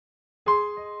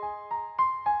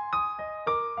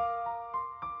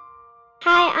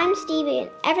Hi, I'm Stevie,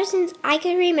 and ever since I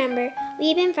could remember,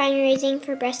 we've been fundraising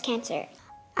for breast cancer.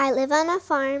 I live on a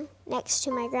farm next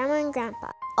to my grandma and grandpa,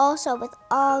 also with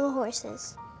all the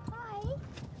horses. Hi.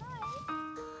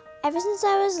 Ever since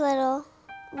I was little,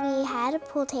 we had a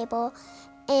pool table,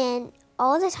 and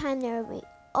all the time there would be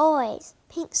always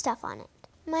pink stuff on it.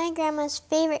 My grandma's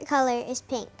favorite color is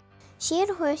pink. She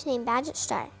had a horse named Badget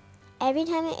Star. Every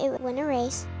time it would win a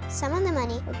race, some of the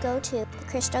money would go to the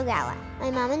Crystal Gala.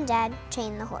 My mom and dad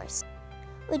trained the horse.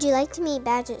 Would you like to meet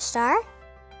Badget Star?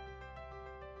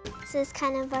 This is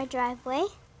kind of our driveway.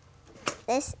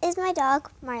 This is my dog,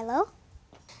 Marlo.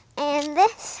 And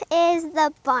this is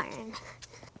the barn.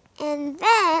 And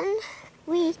then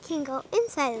we can go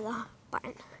inside of the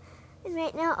barn. And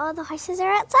right now all the horses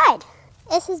are outside.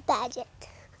 This is Badget.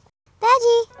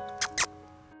 Badgie!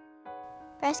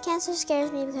 Breast cancer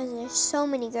scares me because there's so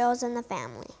many girls in the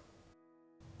family.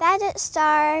 Badget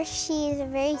Star, she's a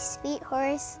very sweet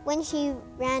horse. When she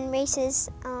ran races,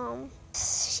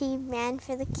 she ran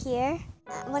for the cure.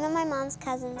 One of my mom's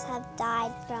cousins have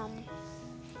died from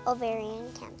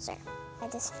ovarian cancer. I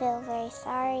just feel very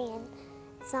sorry, and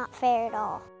it's not fair at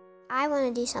all. I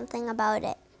want to do something about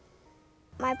it.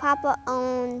 My papa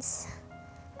owns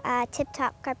Tip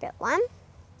Top Carpet One,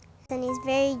 and he's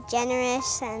very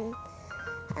generous and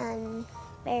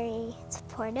very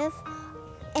supportive.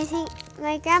 I think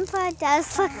my grandpa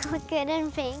does look good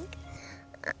in pink.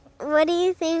 What do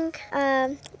you think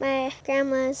my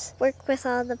grandma's work with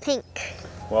all the pink?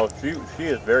 Well, she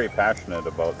is very passionate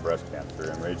about breast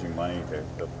cancer and raising money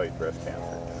to fight breast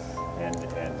cancer.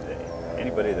 And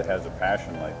anybody that has a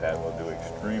passion like that will do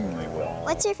extremely well.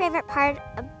 What's your favorite part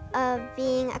of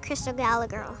being a Crystal Gala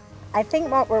girl? I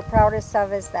think what we're proudest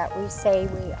of is that we say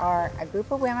we are a group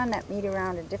of women that meet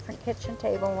around a different kitchen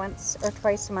table once or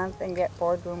twice a month and get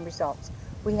boardroom results.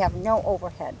 We have no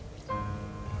overhead.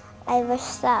 I wish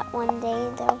that one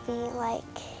day there'll be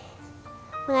like,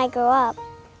 when I grow up,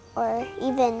 or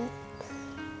even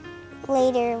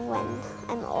later when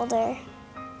I'm older,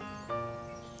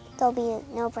 there'll be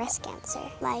no breast cancer.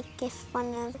 Like if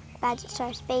one of Badget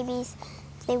Star's babies,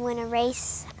 if they win a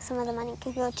race, some of the money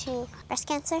could go to breast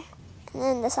cancer. And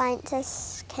then the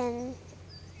scientists can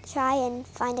try and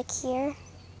find a cure.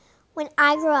 When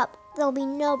I grow up, there'll be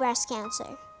no breast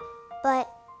cancer. But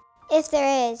if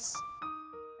there is,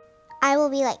 I will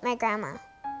be like my grandma.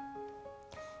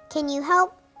 Can you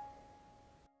help